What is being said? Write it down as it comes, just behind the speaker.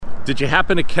Did you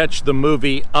happen to catch the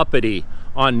movie Uppity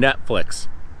on Netflix?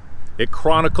 It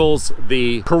chronicles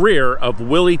the career of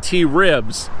Willie T.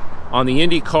 Ribbs on the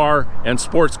IndyCar and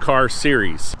sports car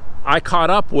series. I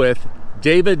caught up with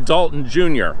David Dalton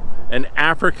Jr., an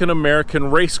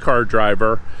African-American race car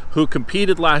driver who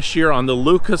competed last year on the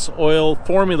Lucas Oil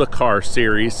Formula Car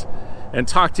series, and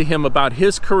talked to him about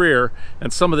his career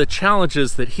and some of the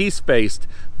challenges that he's faced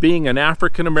being an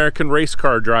African-American race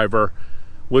car driver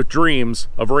with dreams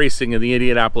of racing in the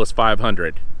Indianapolis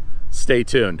 500. Stay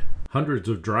tuned. Hundreds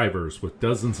of drivers with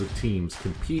dozens of teams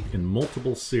compete in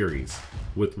multiple series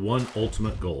with one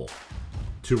ultimate goal: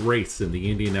 to race in the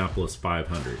Indianapolis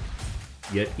 500.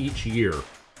 Yet each year,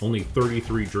 only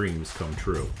 33 dreams come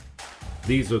true.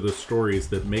 These are the stories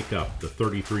that make up the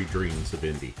 33 Dreams of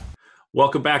Indy.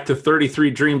 Welcome back to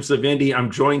 33 Dreams of Indy. I'm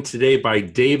joined today by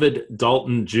David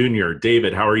Dalton Jr.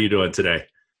 David, how are you doing today?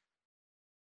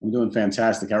 I'm doing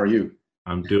fantastic. How are you?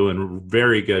 I'm doing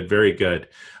very good, very good.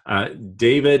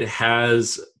 David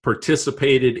has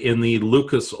participated in the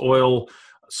Lucas Oil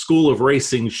School of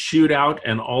Racing shootout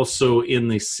and also in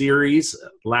the series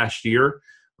last year.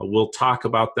 We'll talk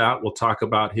about that. We'll talk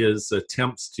about his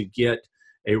attempts to get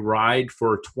a ride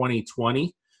for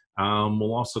 2020.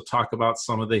 We'll also talk about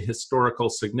some of the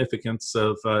historical significance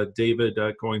of David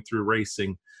going through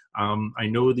racing. I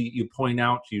know that you point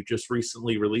out you just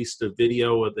recently released a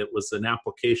video that was an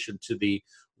application to the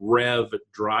REV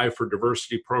Drive for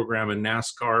Diversity program in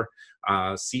NASCAR.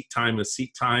 Seat time is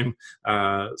seat time.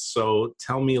 So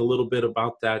tell me a little bit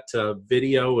about that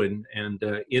video. And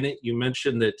in it, you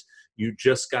mentioned that you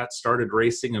just got started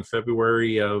racing in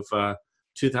February of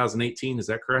 2018. Is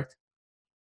that correct?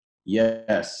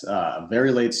 Yes, a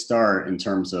very late start in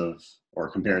terms of, or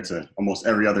compared to almost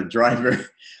every other driver.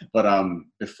 But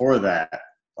before that,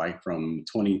 like from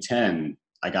 2010,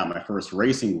 I got my first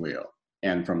racing wheel.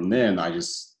 And from then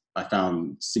I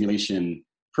found simulation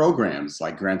programs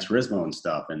like Gran Turismo and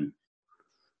stuff. And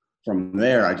from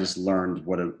there, I just learned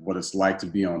what it's like to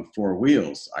be on four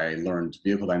wheels. I learned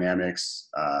vehicle dynamics,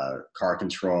 car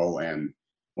control. And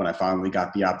when I finally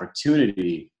got the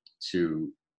opportunity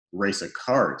to race a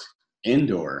kart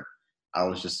indoor, I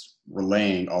was just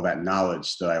relaying all that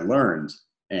knowledge that I learned.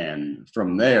 And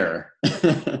from there,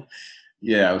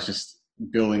 yeah, I was just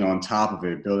building on top of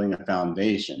it, building a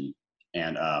foundation.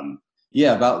 And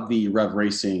about the Rev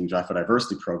Racing Drive for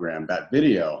Diversity program, that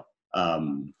video.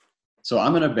 So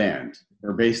I'm in a band.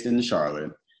 We're based in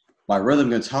Charlotte. My rhythm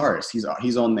guitarist,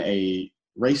 he's on a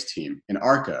race team in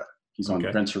ARCA. He's on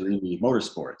Venturini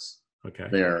Motorsports. Okay.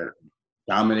 They're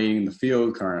dominating the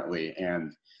field currently,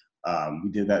 and we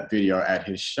did that video at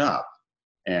his shop.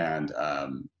 And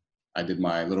I did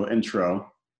my little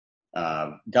intro,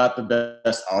 got the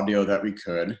best audio that we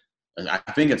could. I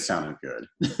think it sounded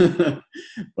good.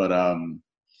 But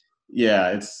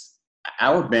yeah,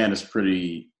 our band is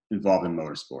pretty involved in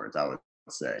motorsports, I would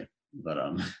say. But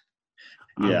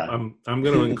yeah. I'm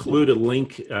going to include a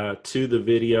link to the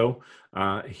video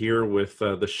here with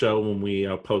the show when we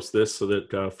post this so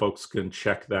that folks can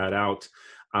check that out.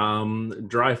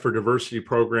 Drive for Diversity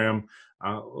program,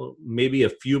 maybe a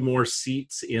few more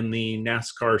seats in the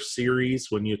NASCAR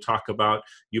series. When you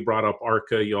brought up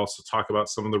ARCA, you also talk about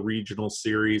some of the regional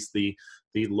series, the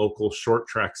local short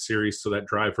track series. So that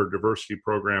Drive for Diversity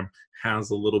program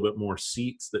has a little bit more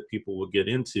seats that people will get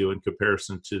into in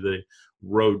comparison to the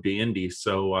Road to Indy.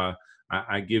 So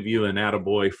I give you an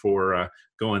attaboy for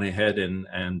going ahead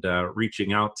and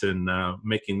reaching out and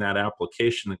making that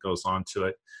application that goes on to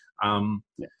it.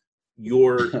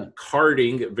 Your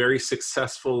karting, very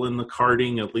successful in the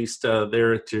karting, at least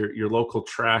there at your local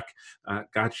track,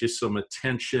 got you some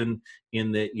attention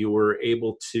in that you were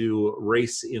able to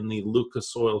race in the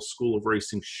Lucas Oil School of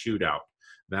Racing shootout.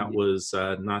 That was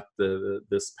not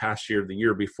this past year, the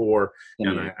year before.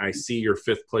 And I see your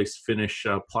fifth place finish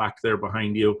plaque there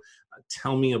behind you.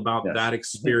 Tell me about that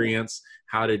experience.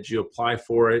 How did you apply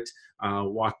for it?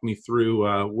 Walk me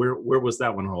through where was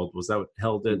that one held? Was that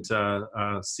held at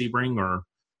Sebring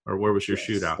or where was your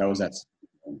shootout? That was at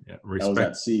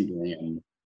Sebring.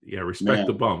 Respect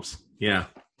the bumps. Yeah.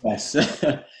 Yes.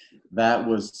 That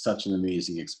was such an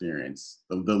amazing experience.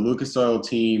 The Lucas Oil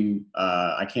team,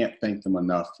 I can't thank them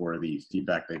enough for the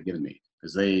feedback they've given me,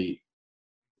 because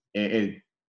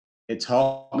it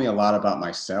taught me a lot about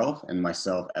myself and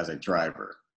myself as a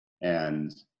driver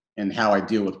and how I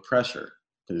deal with pressure,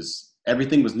 because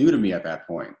everything was new to me at that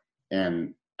point.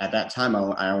 And at that time,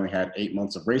 I only had 8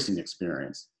 months of racing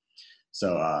experience.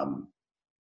 So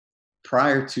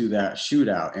prior to that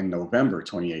shootout in November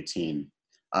 2018,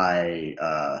 I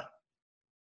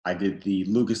did the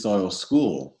Lucas Oil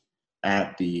School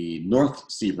at the North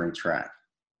Sebring track.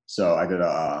 So I did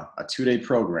a 2-day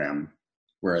program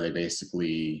where they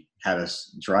basically had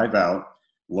us drive out,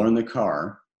 learn the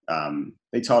car.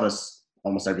 They taught us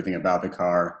almost everything about the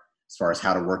car as far as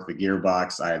how to work the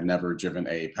gearbox. I had never driven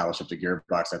a paddle shifted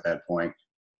gearbox at that point.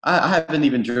 I haven't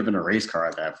even driven a race car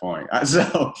at that point.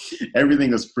 So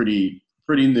everything was pretty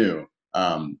new.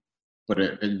 But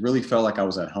it really felt like I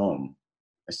was at home.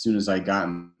 As soon as I got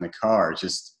in the car,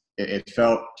 it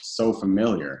felt so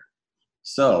familiar.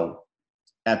 So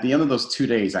at the end of those 2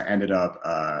 days, I ended up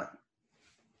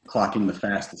clocking the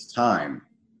fastest time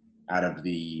out of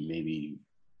the maybe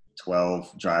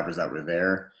 12 drivers that were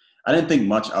there. I didn't think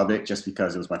much of it just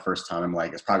because it was my first time. I'm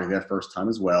like, it's probably their first time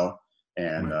as well.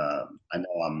 And I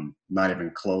know I'm not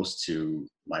even close to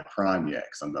my prime yet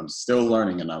because I'm still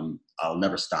learning, and I'll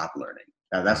never stop learning.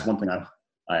 That's one thing I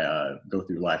go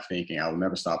through life thinking I will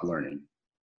never stop learning.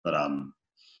 But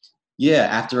yeah,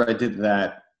 after I did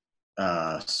that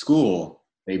school,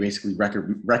 they basically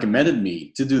recommended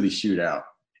me to do the shootout.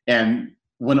 And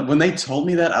when they told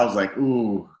me that, I was like,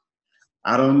 ooh,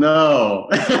 I don't know.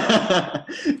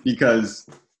 Because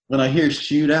when I hear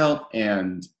shootout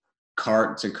and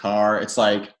cart to car, it's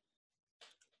like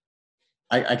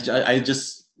I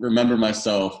just remember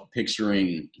myself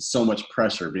picturing so much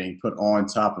pressure being put on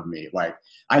top of me. Like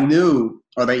I knew,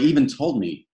 or they even told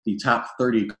me, the top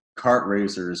 30 kart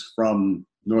racers from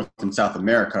North and South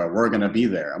America were going to be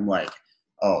there. I'm like,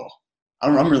 oh,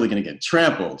 I'm really going to get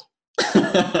trampled.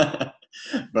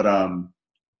 But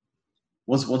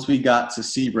once we got to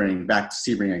Sebring, back to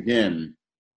Sebring again,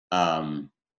 I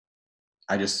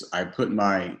put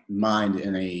my mind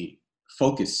in a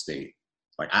focused state.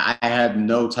 Like I had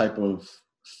no type of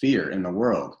fear in the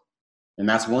world, and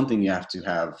that's one thing you have to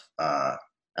have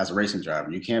as a racing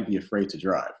driver. You can't be afraid to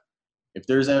drive. If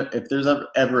there's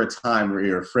ever a time where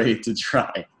you're afraid to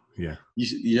drive, Yeah,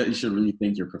 you should really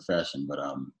think your profession. But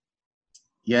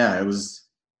yeah, it was.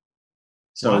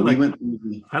 well, So we went.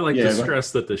 I like to Yeah,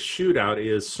 stress that the shootout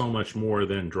is so much more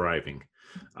than driving.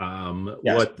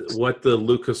 yes. What the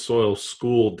Lucas Oil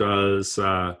School does,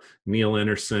 Neil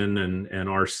Anderson and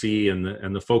RC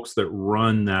and the folks that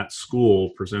run that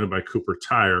school, presented by Cooper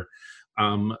Tire,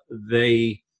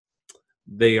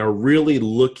 they are really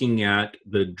looking at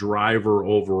the driver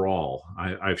overall.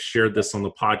 I've shared this on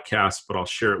the podcast, but I'll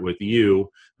share it with you.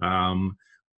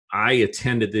 I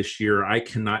attended this year. I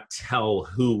cannot tell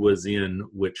who was in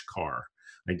which car.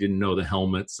 I didn't know the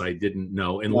helmets. I didn't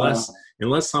know unless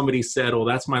somebody said, "Oh,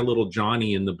 that's my little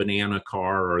Johnny in the banana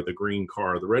car or the green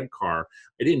car or the red car."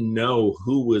 I didn't know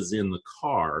who was in the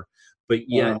car, but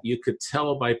yet you could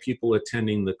tell by people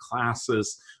attending the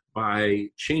classes, by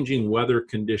changing weather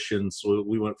conditions. So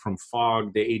we went from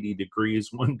fog to 80 degrees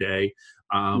one day.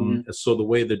 So the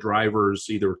way the drivers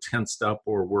either tensed up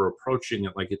or were approaching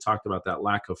it, like you talked about, that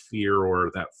lack of fear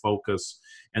or that focus,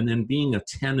 and then being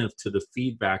attentive to the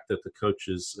feedback that the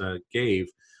coaches gave.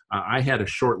 I had a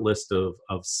short list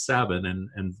of 7,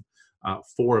 and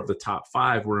 4 of the top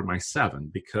 5 were in my 7,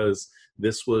 because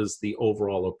this was the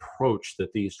overall approach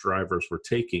that these drivers were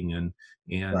taking. And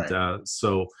Right.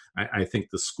 So I think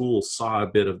the school saw a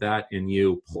bit of that in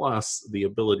you, plus the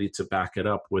ability to back it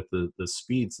up with the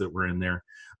speeds that were in there.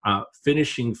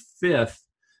 Finishing 5th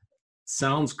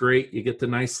sounds great. You get the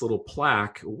nice little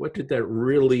plaque. What did that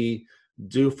really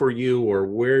do for you, or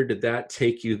where did that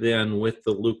take you then with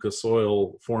the Lucas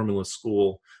Oil Formula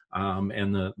School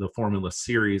and the Formula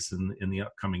Series in the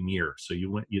upcoming year? So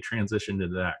you transitioned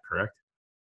into that, correct?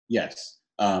 Yes.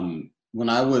 When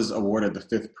I was awarded the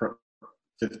fifth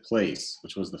place,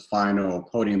 which was the final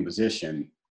podium position,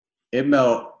 it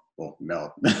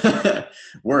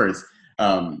words.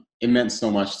 It meant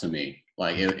so much to me.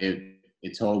 Like it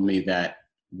told me that,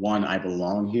 one, I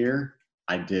belong here.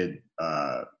 I did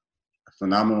a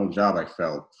phenomenal job, I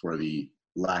felt, for the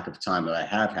lack of time that I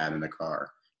have had in the car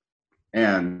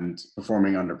and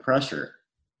performing under pressure.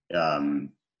 I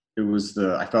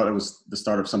felt it was the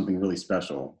start of something really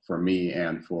special for me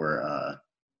and for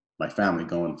my family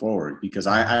going forward, because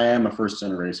I am a first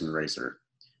generation racer.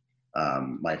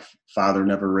 My father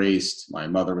never raced. My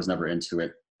mother was never into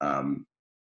it.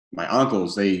 My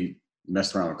uncles, they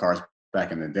messed around with cars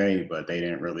back in the day, but they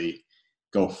didn't really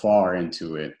go far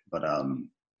into it. But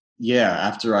yeah,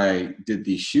 after I did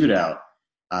the shootout,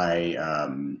 I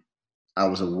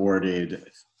was awarded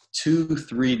 2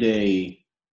 3-day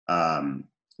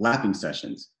lapping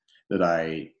sessions that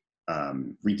I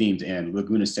redeemed in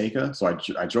Laguna Seca. So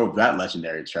I drove that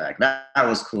legendary track. That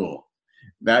was cool.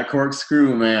 That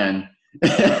corkscrew, man.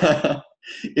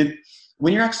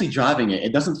 When you're actually driving it,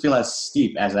 it doesn't feel as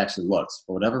steep as it actually looks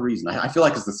for whatever reason. I feel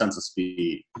like it's the sense of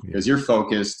speed, because you're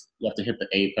focused. You have to hit the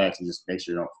apex and just make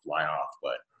sure you don't fly off.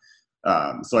 But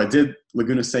So I did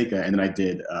Laguna Seca, and then I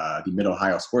did the Mid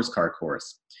Ohio Sports Car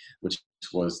Course, which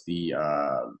was the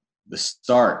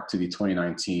start to the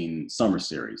 2019 Summer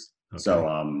Series. Okay.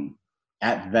 So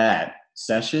at that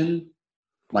session,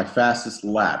 my fastest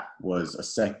lap was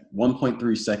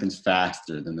 1.3 seconds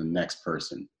faster than the next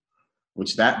person,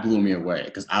 which that blew me away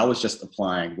because I was just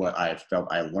applying what I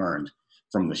felt I learned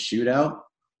from the shootout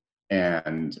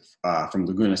and from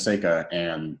Laguna Seca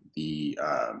and the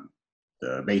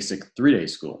basic 3-day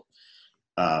school.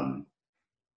 Man,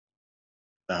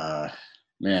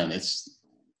 it's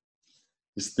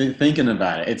just thinking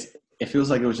about it. It feels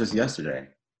like it was just yesterday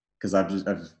because I've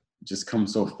just come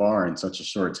so far in such a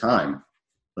short time.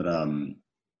 But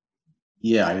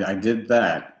yeah, I did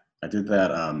that. I did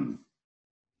that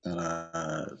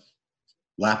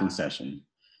lapping session.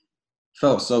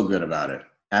 Felt so good about it.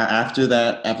 After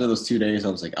that, after those 2 days, I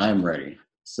was like, I'm ready.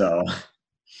 So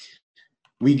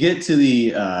we get to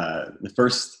the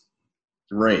first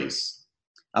race.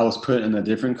 I was put in a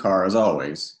different car as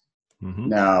always. Mm-hmm.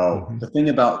 Now, Mm-hmm. the thing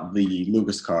about the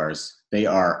Lucas cars, they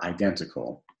are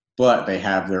identical, but they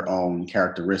have their own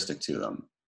characteristic to them.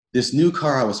 This new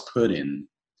car I was put in,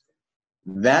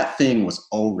 that thing was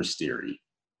oversteery.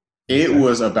 It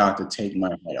was about to take my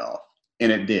head off,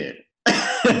 and it did.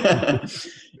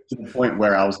 To the point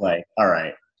where I was like, all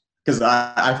right, because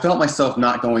I felt myself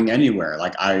not going anywhere.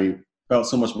 Like I felt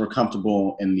so much more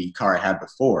comfortable in the car I had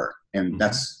before. And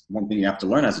that's one thing you have to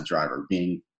learn as a driver,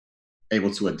 being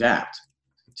able to adapt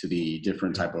to the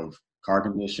different type of car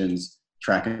conditions,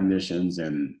 track conditions.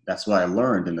 And that's what I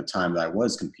learned in the time that I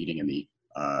was competing in the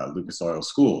Lucas Oil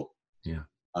School. Yeah.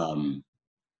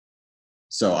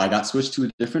 So I got switched to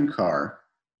a different car.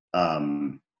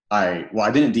 I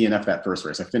didn't DNF that first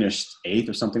race. I finished 8th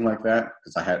or something like that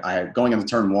because I had going into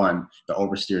turn 1, the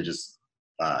oversteer just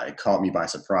it caught me by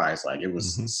surprise. Like it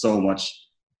was so much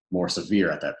more severe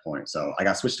at that point. So I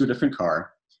got switched to a different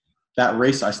car. That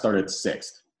race I started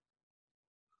 6th.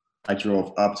 I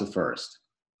drove up to 1st.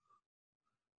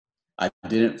 I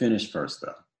didn't finish 1st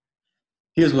though.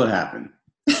 Here's what happened,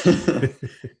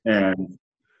 and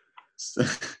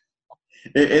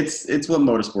it's what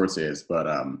motorsports is, but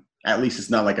at least it's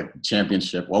not like a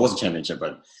championship. Well, it was a championship,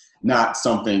 but not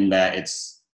something that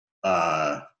it's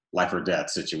life or death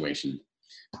situation.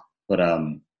 But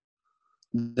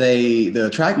the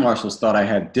track marshals thought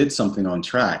I did something on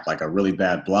track, like a really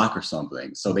bad block or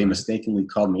something. So they mistakenly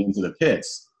called me into the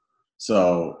pits.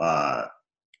 So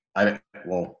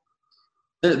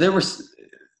there was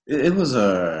it was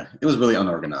really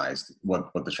unorganized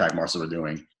what the track marshals were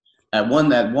doing. At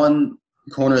one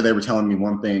corner, they were telling me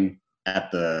one thing.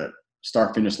 At the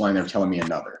start finish line, they were telling me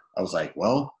another. I was like,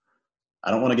 well,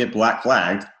 I don't want to get black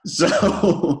flagged.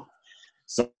 So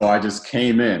I just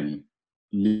came in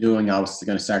knowing I was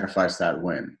going to sacrifice that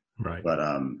win. Right. But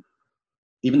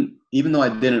even though I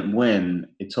didn't win,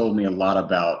 it told me a lot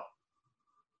about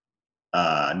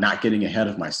not getting ahead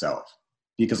of myself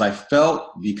because I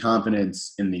felt the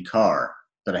confidence in the car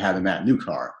that I had in that new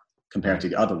car compared to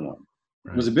the other one.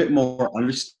 Right. It was a bit more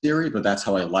understeery, but that's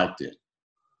how I liked it.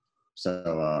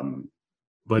 So,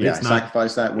 but yeah, it's I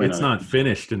sacrificed that win. It's not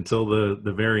finished until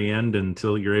the very end,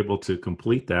 until you're able to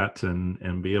complete that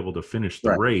and be able to finish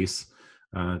the race,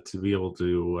 to be able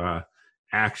to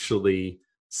actually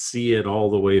see it all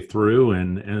the way through,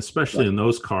 and especially in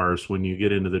those cars when you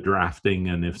get into the drafting,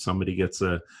 and if somebody gets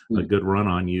a good run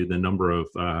on you, the number of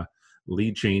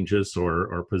lead changes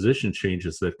or position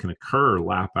changes that can occur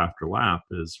lap after lap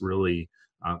is really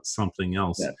something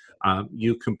else.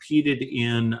 You competed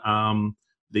in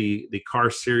the car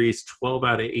series, 12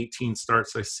 out of 18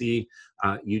 starts. I see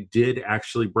you did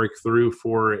actually break through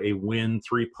for a win,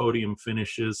 3 podium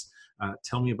finishes.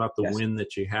 Tell me about the win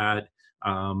that you had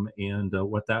and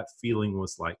what that feeling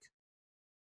was like.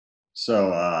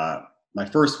 So my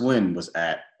first win was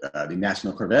at the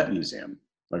National Corvette Museum,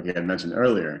 like you had mentioned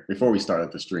earlier before we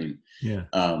started the stream. Yeah.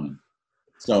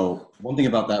 So one thing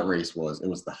about that race was it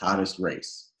was the hottest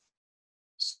race.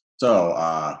 So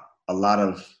a lot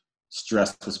of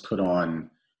stress was put on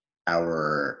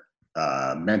our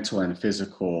mental and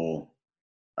physical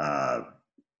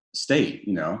state,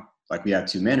 like we had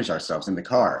to manage ourselves in the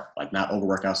car, like not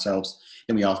overwork ourselves.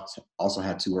 Then we also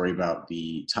had to worry about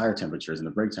the tire temperatures and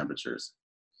the brake temperatures,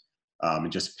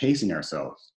 and just pacing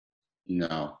ourselves,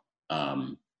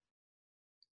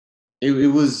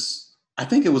 I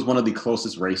think it was one of the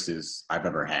closest races I've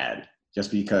ever had,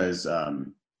 just because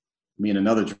me and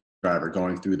another driver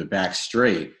going through the back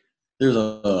straight, there's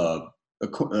a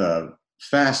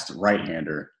fast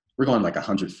right-hander. We're going like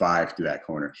 105 through that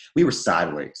corner. We were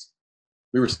sideways.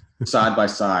 We were side by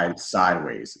side,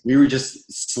 sideways. We were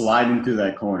just sliding through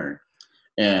that corner.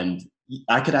 And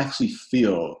I could actually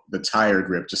feel the tire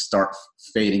grip just start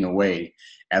fading away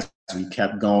as we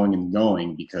kept going and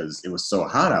going because it was so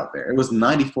hot out there. It was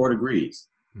 94 degrees.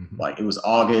 Mm-hmm. Like, it was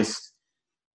August,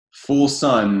 full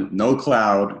sun, no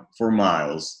cloud for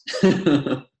miles.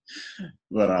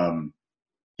 But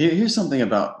here's something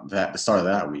about the start of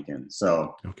that weekend.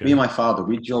 So Okay. me and my father,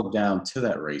 we drove down to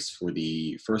that race for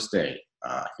the first day.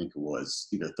 I think it was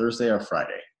either Thursday or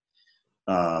Friday.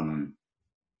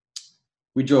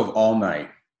 We drove all night.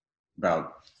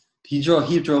 He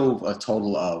drove a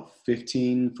total of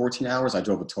 15, 14 hours. I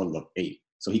drove a total of 8.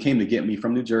 So he came to get me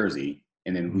from New Jersey,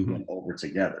 and then we went over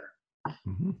together.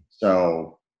 Mm-hmm.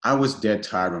 So I was dead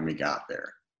tired when we got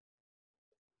there.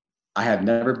 I had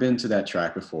never been to that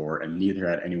track before, and neither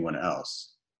had anyone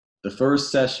else. The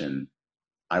first session,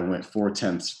 I went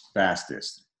 4/10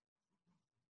 fastest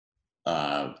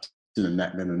than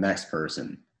the next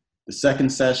person. The second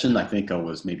session, I think I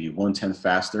was maybe 1/10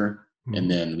 faster, and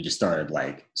then we just started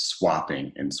like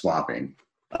swapping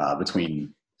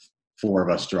between 4 of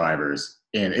us drivers,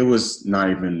 and it was not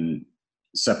even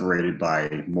separated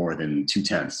by more than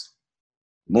 2/10.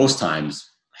 Most times,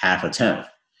 half a tenth,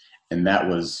 and it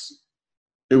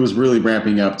was really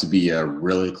ramping up to be a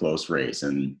really close race,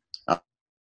 and I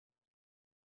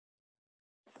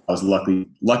was lucky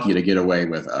to get away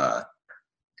with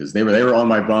because they were on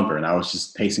my bumper, and I was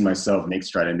just pacing myself,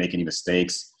 trying to make any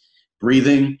mistakes.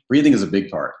 Breathing is a big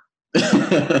part.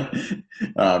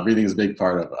 Breathing is a big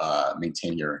part of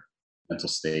maintaining your mental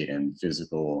state and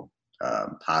physical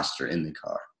posture in the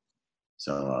car.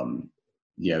 So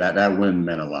yeah, that win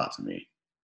meant a lot to me.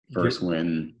 First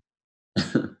win.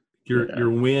 Your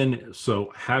win.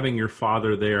 So having your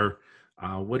father there,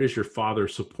 what has your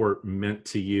father's support meant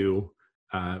to you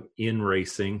in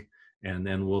racing? And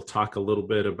then we'll talk a little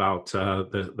bit about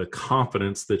the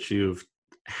confidence that you've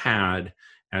had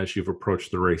as you've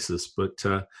approached the races. But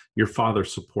your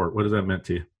father's support, what has that meant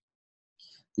to you?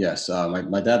 Yes,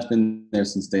 my dad's been there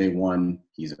since day one.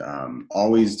 He's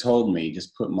always told me,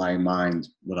 just put my mind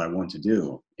what I want to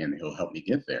do, and he'll help me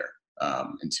get there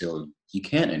until he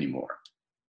can't anymore.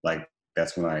 Like,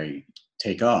 that's when I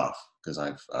take off because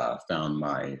I've found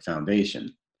my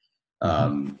foundation.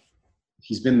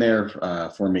 He's been there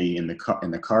for me in the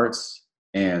karts,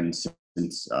 and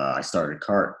since I started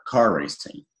car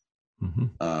racing.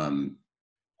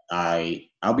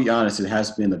 I'll be honest, it has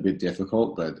been a bit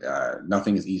difficult, but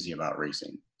nothing is easy about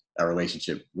racing, our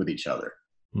relationship with each other.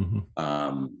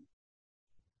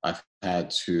 I've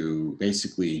had to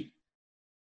basically,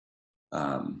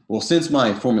 since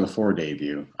my Formula 4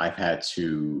 debut, I've had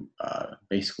to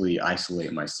basically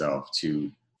isolate myself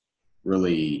to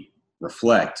really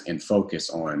reflect and focus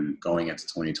on going into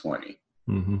 2020.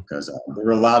 Because there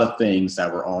were a lot of things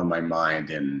that were on my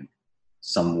mind and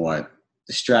somewhat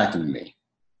distracting me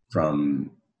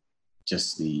from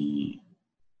just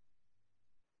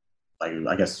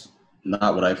I guess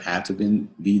not what I've had to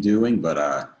be doing,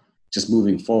 but just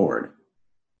moving forward.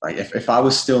 Like, if I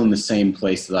was still in the same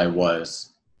place that I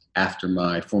was after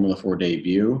my Formula 4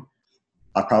 debut,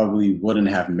 I probably wouldn't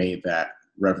have made that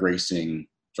Rev Racing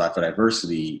Drive for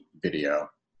Diversity video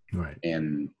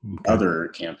and other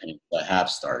campaigns that I have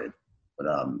started. But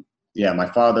yeah, my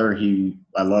father,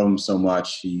 I love him so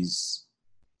much. He's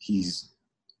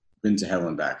been to hell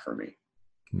and back for me.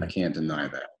 I can't deny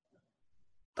that.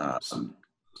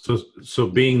 So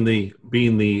being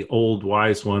the old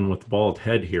wise one with the bald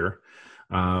head here,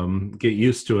 get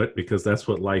used to it, because that's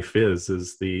what life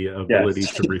is the ability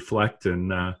to reflect,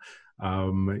 and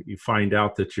you find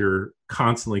out that you're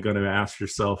constantly going to ask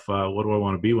yourself, what do I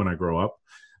want to be when I grow up?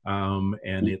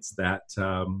 And it's that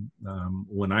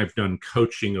when I've done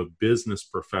coaching of business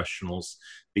professionals,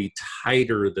 the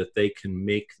tighter that they can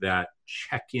make that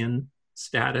check-in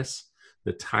status,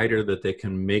 the tighter that they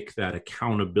can make that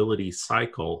accountability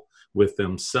cycle with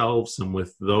themselves and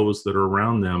with those that are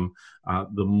around them,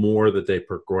 the more that they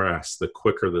progress, the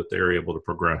quicker that they're able to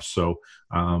progress. So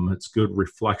it's good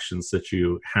reflections that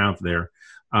you have there.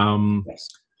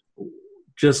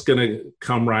 Just going to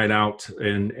come right out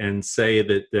and say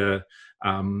that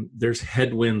there's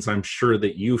headwinds I'm sure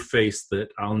that you face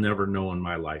that I'll never know in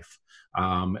my life.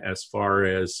 As far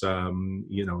as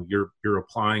you're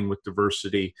applying with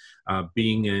diversity,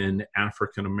 being an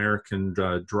African American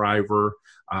driver.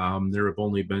 There have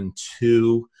only been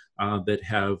 2 that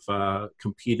have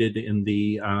competed in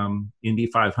the Indy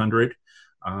 500.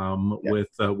 With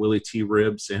Willie T.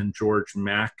 Ribbs and George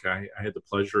Mack. I had the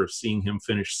pleasure of seeing him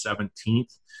finish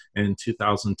 17th in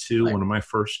 2002, one of my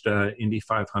first Indy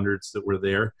 500s that were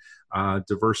there.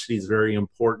 Diversity is very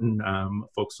important.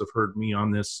 Folks have heard me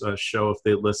on this show, if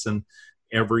they listen,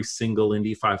 every single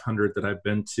Indy 500 that I've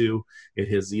been to, it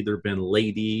has either been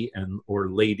or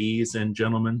ladies and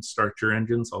gentlemen, start your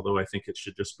engines, although I think it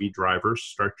should just be drivers,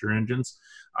 start your engines.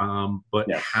 But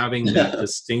Yes. having that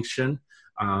distinction,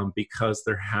 because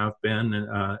there have been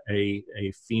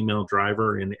a female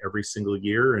driver in every single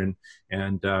year,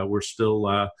 and we're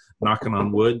still knocking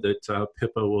on wood that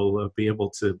Pippa will be able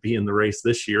to be in the race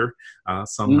this year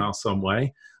somehow, some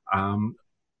way.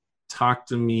 Talk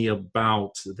to me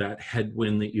about that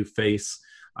headwind that you face.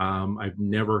 I've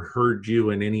never heard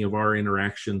you in any of our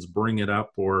interactions bring it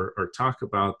up or talk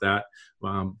about that,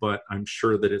 but I'm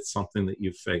sure that it's something that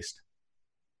you've faced.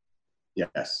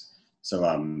 Yes.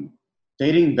 So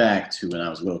dating back to when I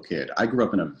was a little kid, I grew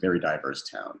up in a very diverse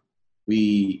town.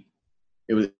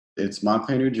 It's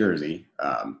Montclair, New Jersey.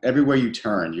 Everywhere you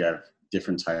turn, you have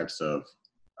different types of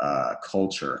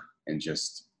culture and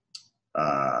just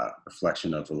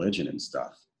reflection of religion and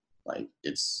stuff. Like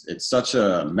it's such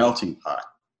a melting pot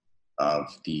of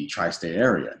the tri-state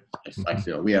area. I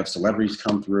feel we have celebrities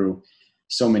come through,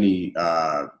 so many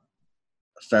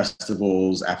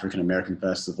festivals, African American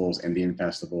festivals, Indian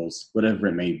festivals, whatever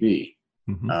it may be.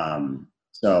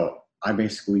 So I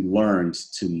basically learned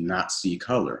to not see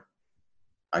color.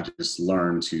 I just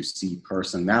learned to see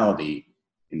personality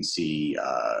and see,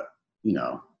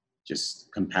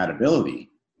 just compatibility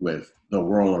with the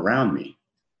world around me.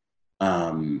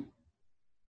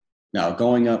 Now,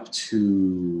 going up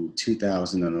to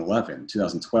 2011,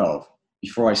 2012,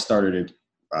 before I started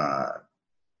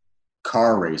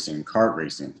kart racing,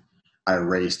 I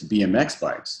raced BMX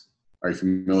bikes. Are you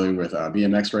familiar with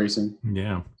BMX racing?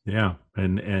 Yeah.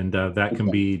 And that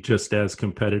can be just as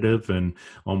competitive and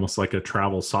almost like a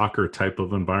travel soccer type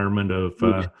of environment of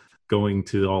going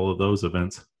to all of those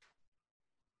events.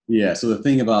 Yeah, so the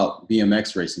thing about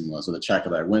BMX racing was, or the track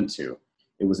that I went to,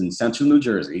 it was in central New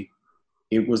Jersey.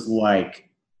 It was like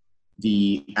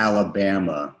the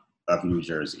Alabama of New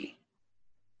Jersey.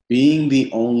 Being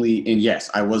the only, and yes,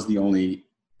 I was the only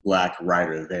black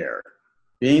rider there.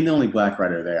 Being the only black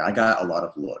rider there, I got a lot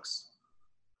of looks.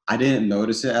 I didn't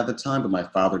notice it at the time, but my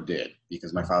father did,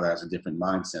 because my father has a different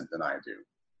mindset than I do.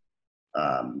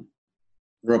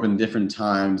 Grew up in different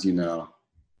times,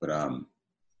 but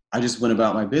I just went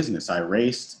about my business. I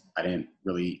raced. I didn't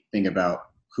really think about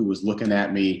who was looking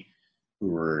at me, who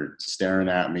were staring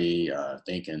at me,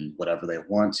 thinking whatever they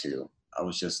want to. I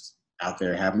was just out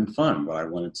there having fun, what I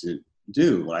wanted to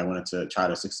do, what I wanted to try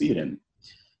to succeed in.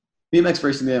 BMX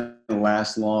racing didn't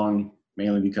last long,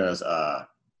 mainly because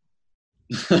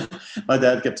my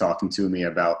dad kept talking to me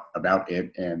about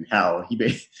it and how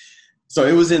so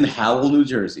it was in Howell, New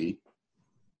Jersey.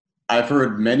 I've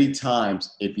heard many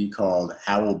times it be called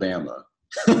Howellbama.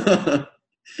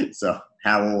 So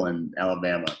Howell and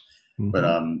Alabama. But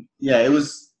it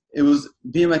was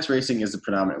BMX racing is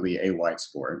predominantly a white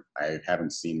sport. I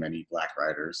haven't seen many black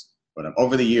riders, but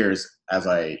over the years, as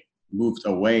I moved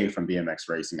away from BMX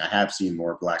racing, I have seen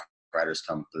more black riders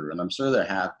come through, and I'm sure there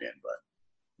have been, but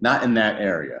not in that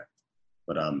area.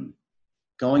 But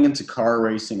going into car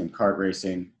racing and kart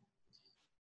racing,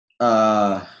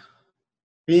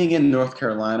 being in North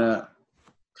Carolina,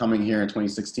 coming here in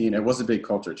 2016, it was a big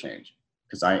culture change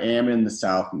because I am in the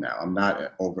South now. I'm not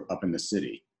up in the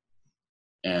city.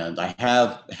 And I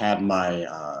have had my,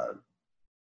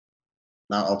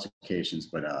 not altercations,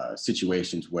 but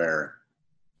situations where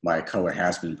my color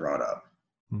has been brought up.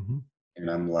 And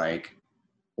I'm like,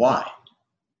 why?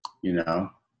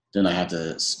 Then I had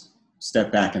to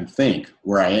step back and think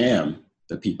where I am,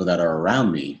 the people that are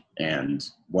around me, and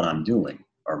what I'm doing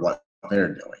or what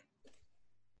they're doing.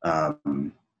 I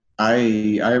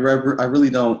really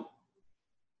don't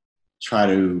try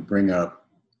to bring up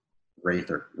race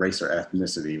or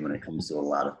ethnicity when it comes to a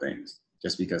lot of things,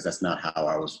 just because that's not how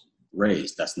I was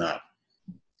raised. That's not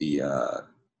the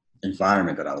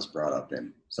environment that I was brought up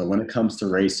in. So when it comes to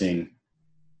racing,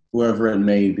 whoever it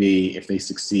may be, if they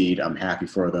succeed, I'm happy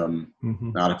for them.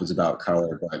 Not if it's about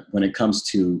color, but when it comes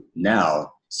to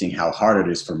now seeing how hard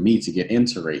it is for me to get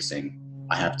into racing,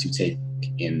 I have to take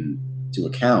into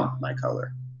account my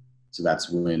color. So that's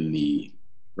when the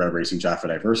Rev Racing Drive for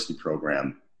Diversity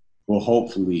program will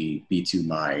hopefully be to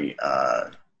my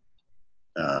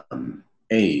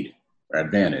aid or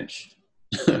advantage,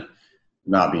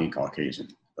 not being Caucasian.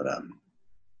 But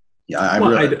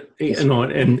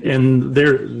and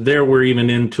there we're even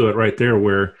into it right there,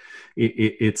 where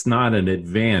it's not an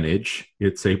advantage.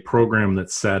 It's a program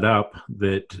that's set up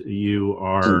that you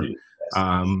are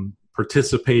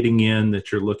participating in,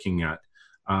 that you're looking at.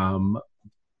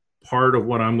 Part of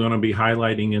what I'm going to be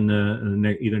highlighting in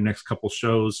the either next couple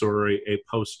shows or a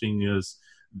posting is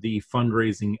the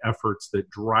fundraising efforts that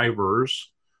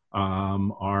drivers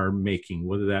are making,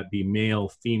 whether that be male,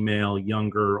 female,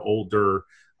 younger, older,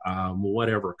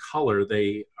 whatever color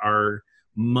they are.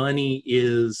 Money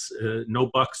is no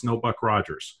bucks, no Buck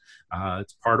Rogers.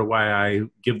 It's part of why I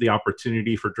give the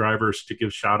opportunity for drivers to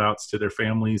give shout outs to their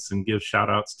families and give shout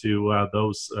outs to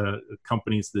those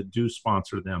companies that do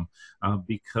sponsor them,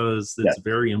 because it's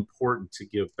very important to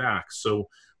give back. So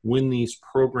when these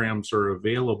programs are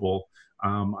available,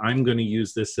 I'm going to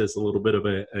use this as a little bit of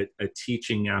a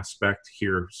teaching aspect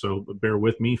here. So bear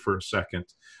with me for a second.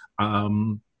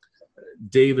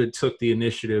 David took the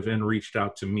initiative and reached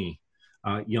out to me.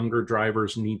 Younger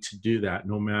drivers need to do that,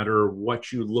 no matter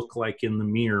what you look like in the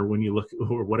mirror when you look,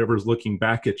 or whatever's looking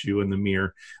back at you in the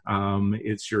mirror.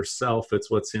 It's yourself,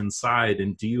 it's what's inside.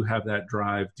 And do you have that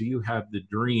drive? Do you have the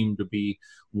dream to be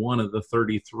one of the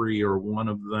 33, or one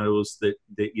of those that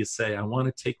you say, I want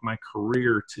to take my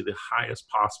career to the highest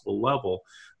possible level?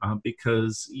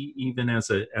 Because even as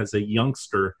a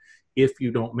youngster, if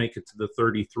you don't make it to the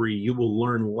 33, you will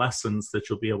learn lessons that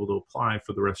you'll be able to apply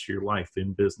for the rest of your life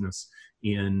in business,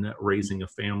 in raising a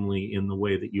family, in the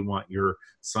way that you want your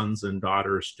sons and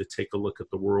daughters to take a look at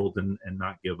the world and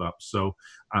not give up. So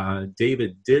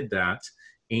David did that,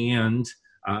 and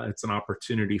it's an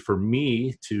opportunity for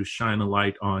me to shine a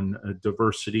light on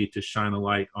diversity, to shine a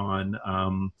light on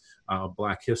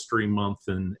Black History Month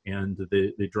and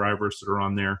the drivers that are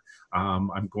on there.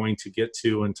 I'm going to get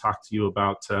to and talk to you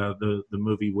about the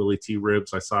movie Willie T.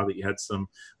 Ribs. I saw that you had some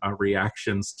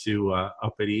reactions to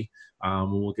Uppity.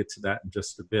 We'll get to that in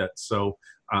just a bit. So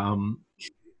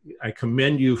I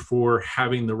commend you for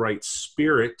having the right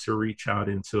spirit to reach out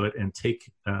into it and take,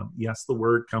 yes, the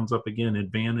word comes up again,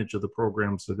 advantage of the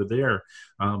programs that are there.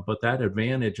 But that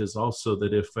advantage is also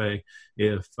that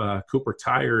if Cooper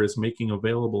Tire is making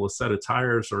available a set of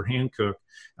tires or Hankook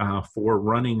for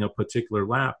running a particular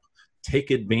lap,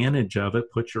 take advantage of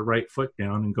it, put your right foot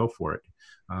down and go for it.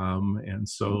 And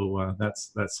so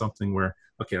that's something where,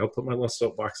 okay, I'll put my left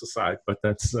soapbox aside, but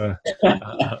that's no,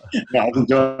 I was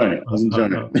enjoying it. I was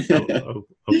enjoying it.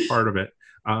 a part of it.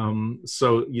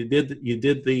 So you did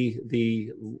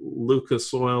the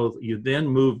Lucas Oil. You then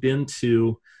moved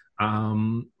into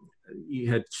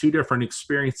you had two different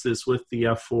experiences with the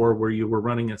F4 where you were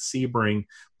running at Sebring,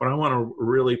 but I want to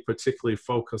really particularly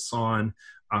focus on,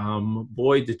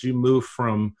 boy, did you move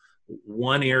from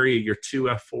one area, your two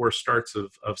F4 starts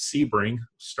of Sebring,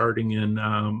 starting in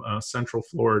Central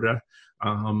Florida,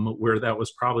 where that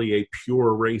was probably a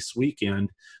pure race weekend,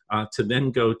 to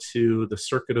then go to the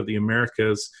Circuit of the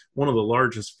Americas, one of the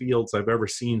largest fields I've ever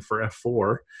seen for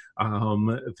F4,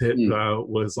 that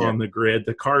was on the grid.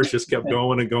 The cars just kept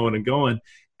going and going and going.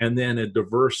 And then a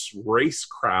diverse race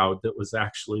crowd that was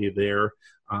actually there,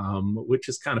 which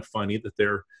is kind of funny that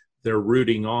they're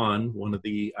rooting on one of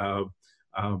the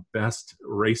best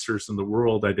racers in the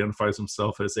world, identifies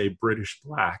himself as a British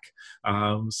black.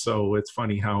 So it's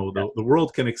funny how the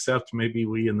world can accept. Maybe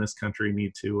we in this country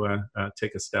need to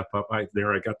take a step up. I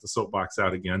got the soapbox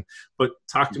out again. But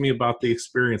talk to me about the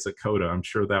experience at COTA. I'm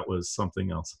sure that was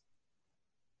something else.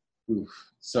 Oof.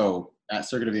 So at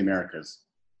Circuit of the Americas,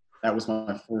 that was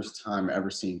my first time ever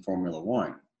seeing Formula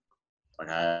One. Like,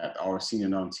 I had always seen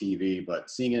it on TV, but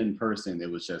seeing it in person, it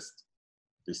was just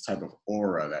this type of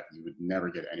aura that you would never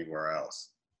get anywhere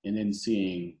else. And then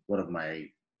seeing one of my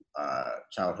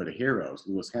childhood heroes,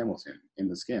 Lewis Hamilton, in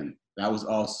the skin, that was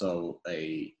also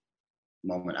a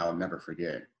moment I will never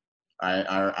forget.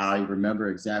 I remember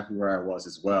exactly where I was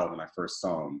as well when I first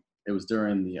saw him. It was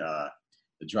during the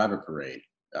driver parade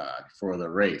before the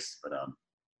race. But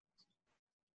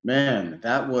man,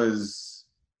 that was,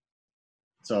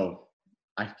 so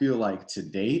I feel like to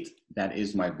date, that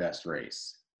is my best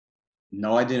race.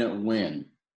 No, I didn't win,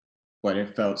 but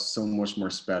it felt so much more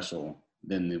special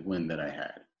than the win that I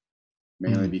had,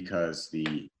 mainly because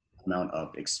the amount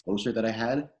of exposure that I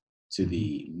had to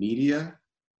the media.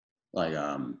 Like,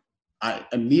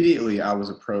 I was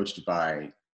approached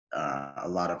by a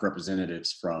lot of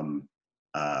representatives from,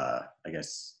 I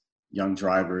guess, young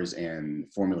drivers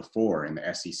and Formula 4 and the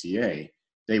SCCA.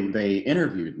 They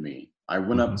interviewed me. I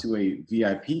went up to a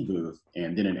VIP booth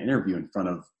and did an interview in front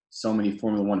of so many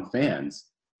Formula One fans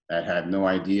that had no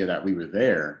idea that we were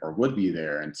there or would be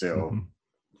there until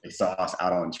they saw us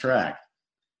out on track.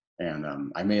 And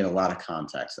I made a lot of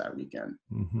contacts that weekend.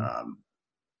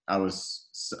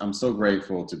 I'm so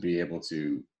grateful to be able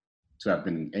to have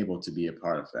been able to be a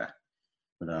part of that.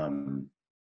 But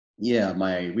we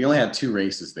only had 2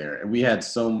 races there, and we had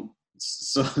so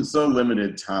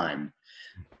limited time,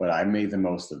 but I made the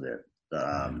most of it.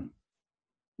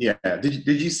 Yeah.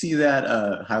 Did you see that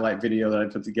highlight video that I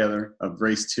put together of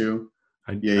race 2?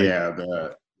 I, Yeah, I, yeah.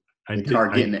 I The did. car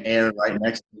getting the air right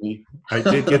next to me. I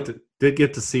did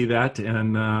get to see that,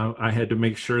 and I had to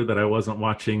make sure that I wasn't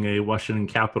watching a Washington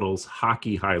Capitals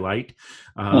hockey highlight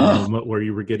where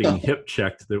you were getting hip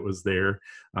checked. That was there.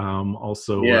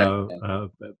 Also, Yeah.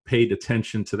 paid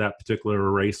attention to that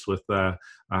particular race with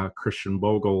Christian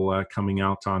Bogle coming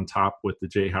out on top with the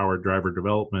Jay Howard driver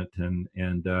development, and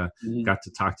Mhm. got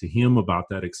to talk to him about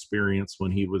that experience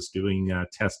when he was doing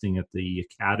testing at the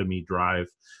Academy Drive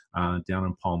down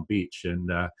in Palm Beach,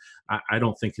 and I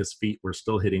don't think his feet were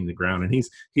still hitting the ground, and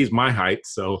he's my height,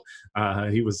 so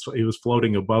he was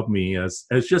floating above me as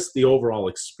just the overall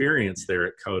experience there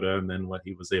at Coda, and then what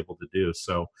he was able to do.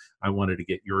 So I wanted to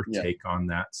get your Yeah. take on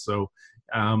that. So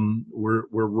we're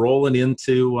rolling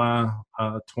into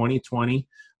 2020.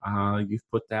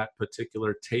 You've put that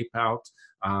particular tape out.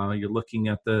 You're looking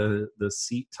at the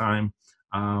seat time.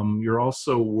 You're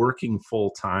also working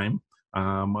full time.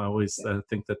 I always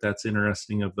think that that's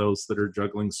interesting of those that are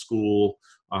juggling school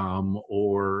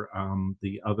or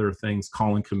the other things.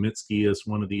 Colin Kamitsky is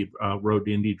one of the Road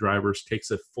to Indy drivers, takes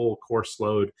a full course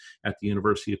load at the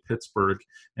University of Pittsburgh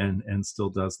and still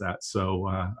does that. So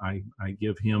I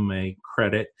give him a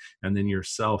credit, and then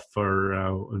yourself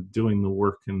for doing the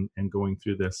work and going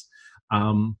through this.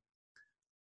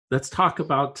 Let's talk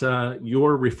about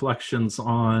your reflections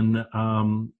on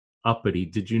Uppity.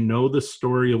 Did you know the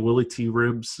story of Willie T.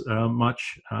 Ribbs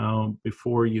much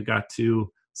before you got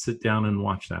to sit down and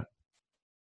watch that?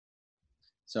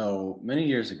 So many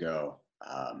years ago,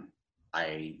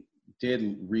 I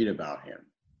did read about him.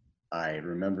 I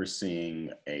remember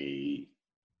seeing a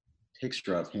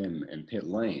picture of him in pit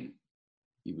lane.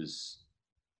 He was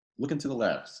looking to the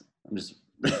left. I'm just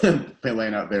pit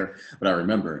lane out there, but I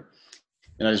remember.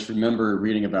 And I just remember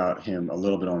reading about him a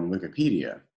little bit on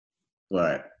Wikipedia,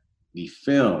 but the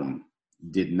film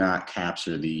did not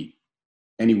capture the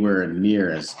anywhere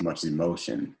near as much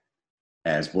emotion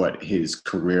as what his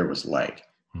career was like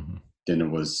Mm-hmm. than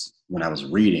it was when I was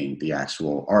reading the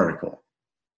actual article.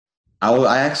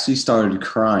 I actually started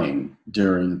crying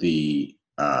during the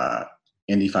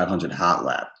Indy 500 hot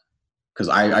lap because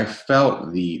I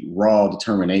felt the raw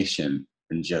determination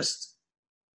and just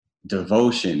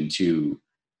devotion to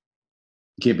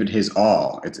give it his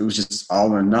all. It was just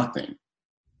all or nothing,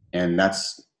 and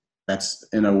that's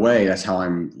in a way that's how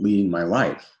I'm leading my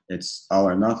life. It's all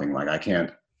or nothing. Like I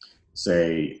can't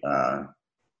say, I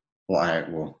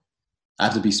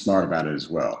have to be smart about it as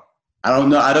well. I don't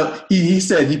know. I don't. He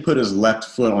said he put his left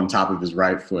foot on top of his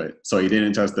right foot, so he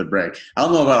didn't touch the brake. I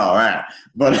don't know about all that,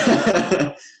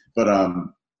 but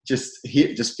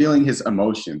just feeling his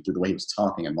emotion through the way he was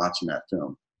talking and watching that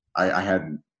film, I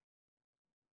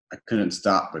couldn't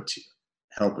stop but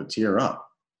help but tear up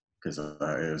because it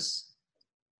was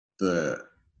the,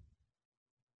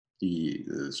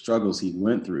 the struggles he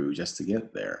went through just to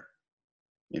get there,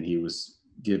 and he was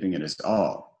giving it his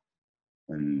all.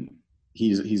 And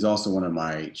he's also one of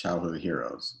my childhood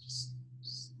heroes.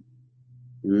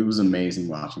 It was amazing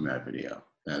watching that video,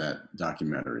 that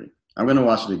documentary. I'm gonna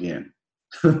watch it again.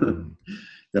 Mm-hmm.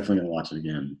 Definitely gonna watch it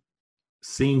again.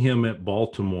 Seeing him at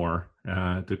Baltimore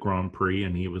the Grand Prix,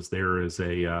 and he was there as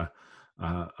a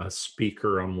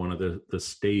speaker on one of the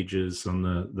stages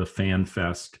on the Fan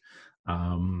Fest.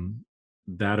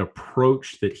 That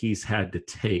approach that he's had to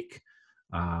take,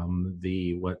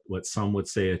 the what some would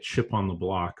say a chip on the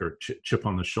block or chip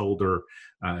on the shoulder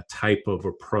type of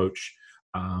approach,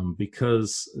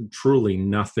 because truly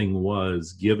nothing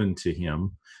was given to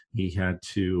him. He had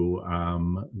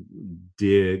to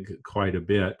dig quite a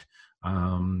bit.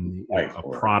 A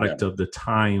product of the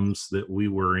times that we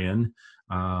were in,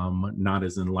 not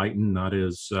as enlightened, not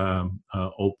as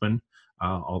open,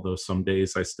 although some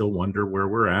days I still wonder where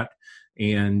we're at.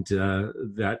 And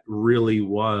that really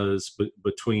was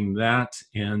between that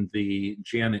and the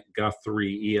Janet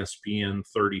Guthrie ESPN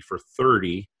 30 for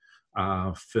 30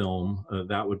 film.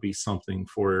 That would be something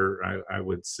for, I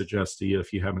would suggest to you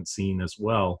if you haven't seen as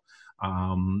well.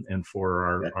 And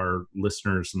for our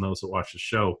listeners and those that watch the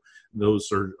show,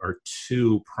 those are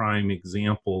two prime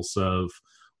examples of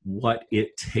what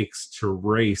it takes to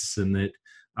race, and that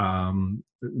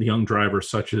the young drivers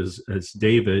such as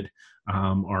David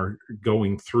are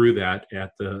going through that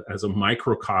as a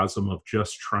microcosm of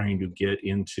just trying to get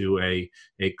into a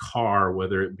car,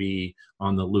 whether it be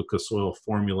on the Lucas Oil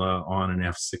Formula, on an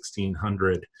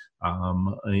F1600,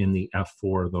 in the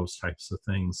F4, those types of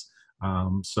things.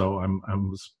 So I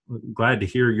was glad to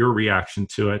hear your reaction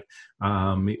to it.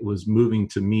 It was moving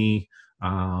to me.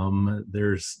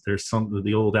 There's some of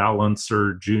the old Al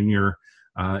Unser Jr.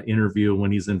 interview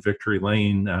when he's in victory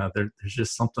lane. There's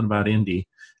just something about Indy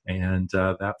and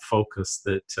that focus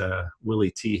that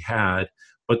Willie T had,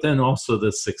 but then also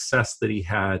the success that he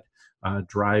had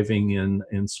driving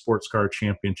in sports car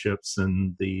championships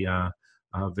and the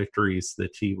victories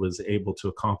that he was able to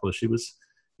accomplish.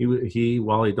 He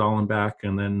Wally Dallenbach,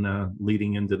 and then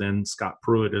leading into then Scott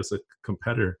Pruitt as a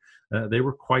competitor. They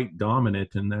were quite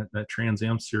dominant, and that Trans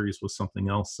Am series was something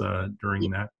else during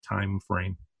that time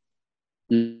frame.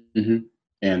 Mm-hmm.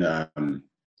 And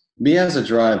me as a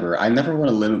driver, I never want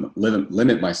to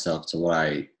limit myself to what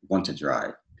I want to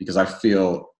drive, because I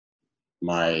feel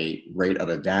my rate of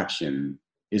adaptation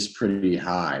is pretty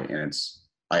high, and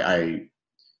I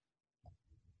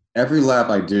every lap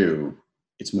I do,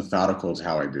 it's methodical to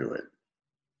how I do it.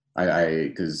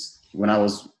 Because when I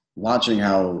was watching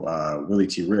how Willie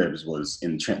T. Ribbs was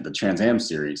in the Trans Am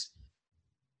series,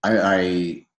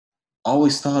 I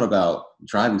always thought about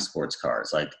driving sports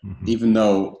cars. Like, even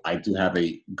though I do have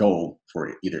a goal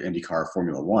for either IndyCar or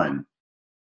Formula One,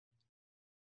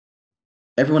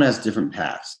 everyone has different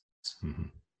paths.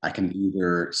 I can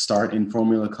either start in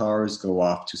Formula cars, go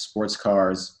off to sports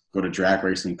cars, go to drag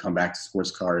racing, come back to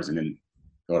sports cars, and then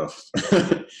go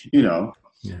to,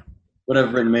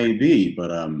 whatever it may be.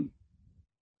 But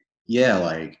yeah,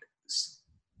 like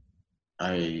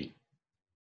I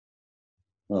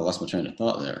lost my train of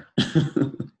thought there.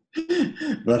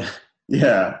 But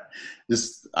yeah,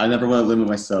 I never want to limit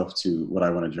myself to what I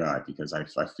want to drive, because I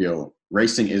feel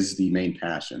racing is the main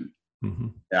passion.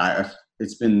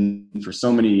 It's been for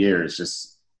so many years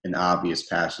just an obvious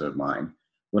passion of mine.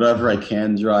 Whatever I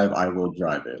can drive, I will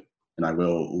drive it, and I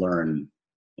will learn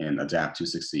and adapt to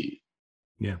succeed.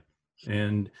 Yeah.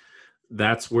 And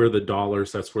that's where the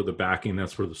dollars, that's where the backing,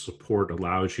 that's where the support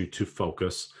allows you to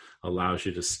focus, allows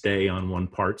you to stay on one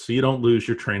part so you don't lose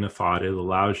your train of thought. It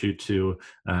allows you to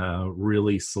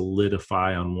really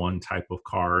solidify on one type of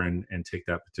car and take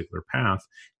that particular path.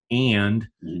 And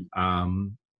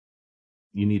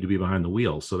you need to be behind the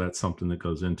wheel. So that's something that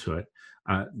goes into it.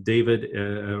 David,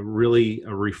 really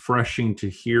refreshing to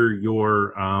hear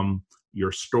your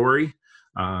story,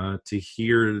 to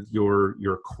hear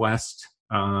your quest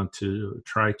to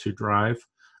try to drive.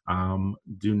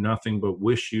 Do nothing but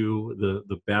wish you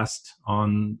the best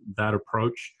on that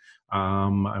approach.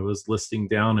 I was listing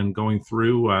down and going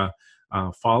through,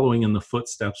 following in the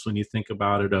footsteps, when you think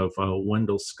about it, of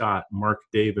Wendell Scott, Mark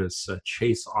Davis,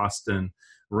 Chase Austin,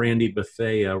 Randy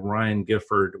Bethea, Ryan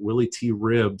Gifford, Willie T.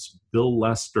 Ribbs, Bill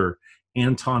Lester,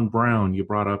 Anton Brown. You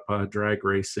brought up drag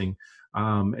racing,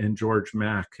 and George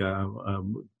Mack,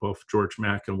 both George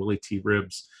Mack and Willie T.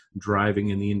 Ribbs driving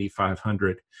in the Indy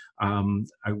 500. I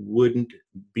wouldn't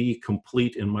be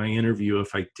complete in my interview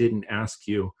if I didn't ask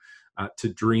you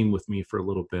to dream with me for a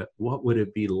little bit. What would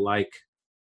it be like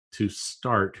to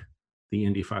start the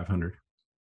Indy 500?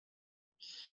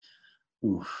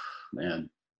 Ooh, man.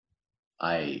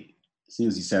 As soon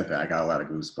as you said that, I got a lot of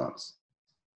goosebumps,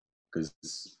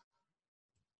 because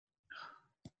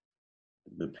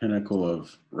the pinnacle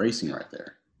of racing right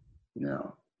there,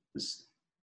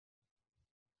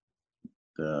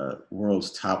 the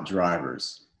world's top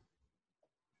drivers,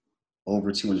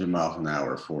 over 200 miles an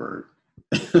hour for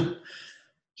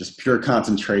just pure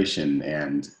concentration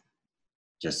and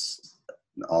just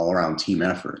an all-around team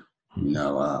effort.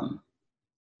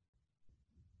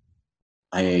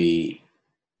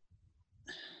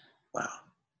 Wow.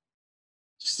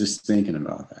 Just thinking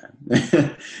about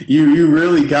that. you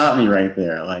really got me right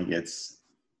there. Like,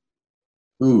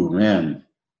 ooh, man.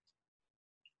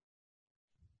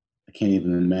 I can't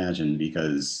even imagine,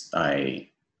 because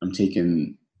I'm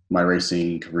taking my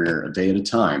racing career a day at a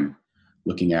time,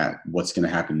 looking at what's going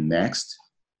to happen next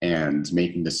and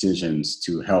making decisions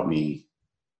to help me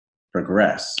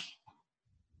progress.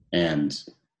 And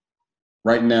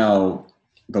right now,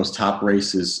 those top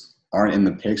races aren't in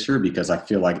the picture, because I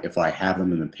feel like if I have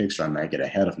them in the picture, I might get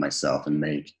ahead of myself and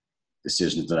make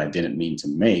decisions that I didn't mean to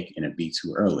make, and it'd be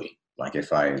too early. Like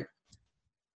if I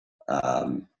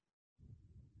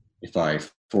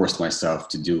forced myself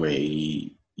to do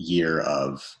a year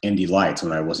of Indy Lights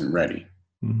when I wasn't ready,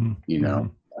 I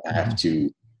have to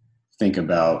think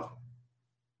about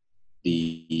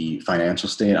the financial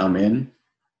state I'm in,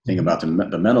 think about the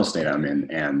mental state I'm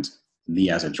in, and me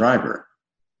as a driver.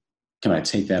 Can I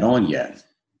take that on yet?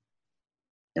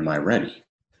 Am I ready?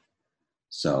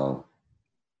 So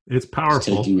it's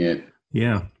powerful. Taking it.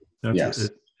 Yeah.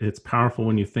 Yes. It's powerful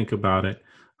when you think about it.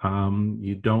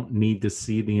 You don't need to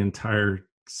see the entire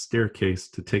staircase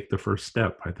to take the first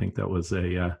step. I think that was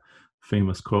a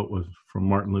famous quote from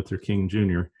Martin Luther King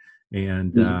Jr.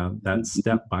 And that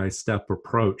step-by-step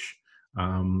approach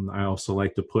I also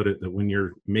like to put it that when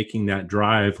you're making that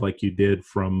drive like you did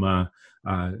from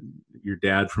uh, your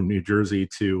dad from New Jersey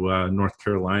to North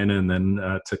Carolina and then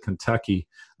to Kentucky,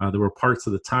 there were parts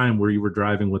of the time where you were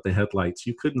driving with the headlights.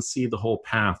 You couldn't see the whole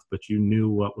path, but you knew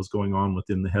what was going on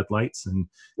within the headlights, and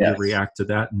you Yes. react to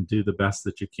that and do the best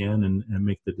that you can and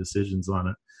make the decisions on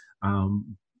it.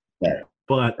 Um, Yeah.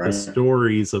 but the Right.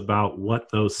 stories about what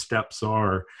those steps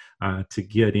are to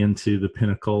get into the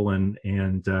pinnacle, and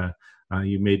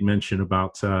you made mention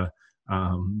about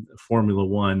Formula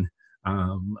One.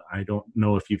 I don't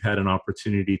know if you've had an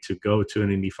opportunity to go to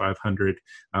an Indy 500.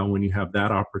 When you have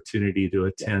that opportunity to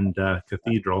attend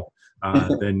Cathedral,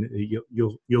 then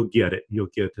you'll get it. You'll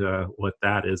get what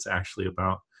that is actually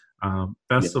about. Yeah.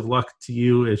 Best of luck to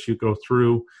you as you go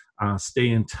through. Stay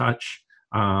in touch.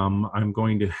 I'm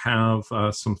going to have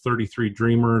some 33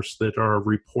 Dreamers that are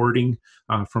reporting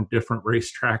from different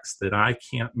racetracks that I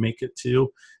can't make it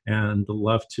to, and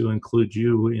love to include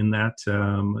you in that,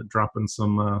 dropping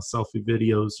some selfie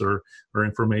videos or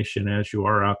information as you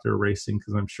are out there racing,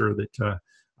 because I'm sure that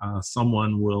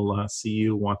someone will see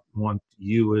you, want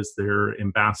you as their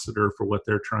ambassador for what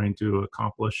they're trying to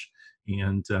accomplish.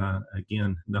 And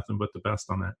again, nothing but the best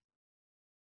on that.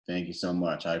 Thank you so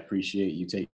much. I appreciate you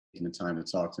taking the time to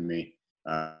talk to me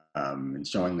and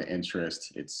showing the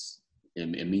interest.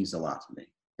 It means a lot to me,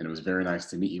 and it was very nice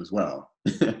to meet you as well.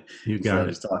 You Instead got of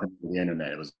it. just talking to the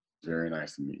internet, it was very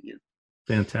nice to meet you.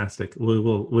 Fantastic. We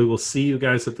will see you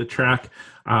guys at the track.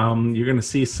 You're going to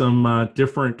see some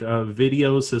different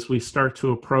videos as we start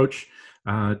to approach.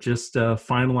 Just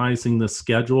finalizing the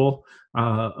schedule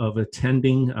of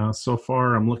attending. So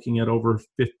far, I'm looking at over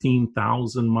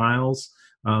 15,000 miles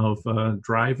of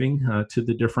driving to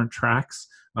the different tracks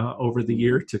over the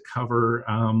year to cover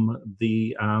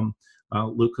the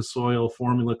Lucas Oil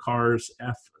Formula Cars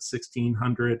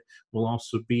F1600. Will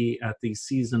also be at the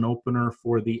season opener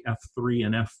for the F3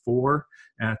 and F4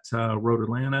 at Road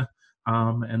Atlanta.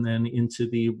 And then into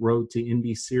the Road to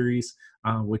Indy series,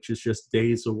 which is just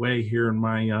days away here in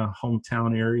my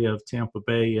hometown area of Tampa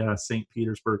Bay, St.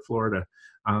 Petersburg, Florida.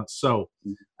 So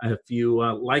if you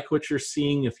like what you're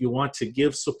seeing, if you want to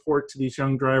give support to these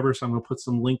young drivers, I'm going to put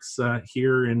some links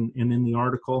here and in the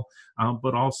article,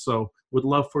 but also would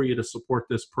love for you to support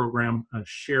this program,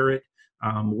 share it.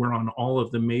 We're on all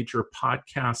of the major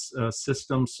podcast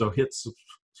systems, so hit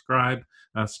subscribe,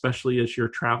 especially as you're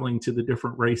traveling to the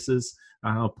different races.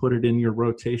 I'll put it in your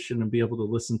rotation and be able to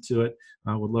listen to it.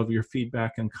 I would love your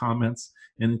feedback and comments.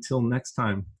 And until next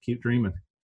time, keep dreaming.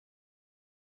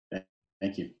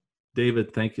 Thank you.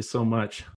 David, thank you so much.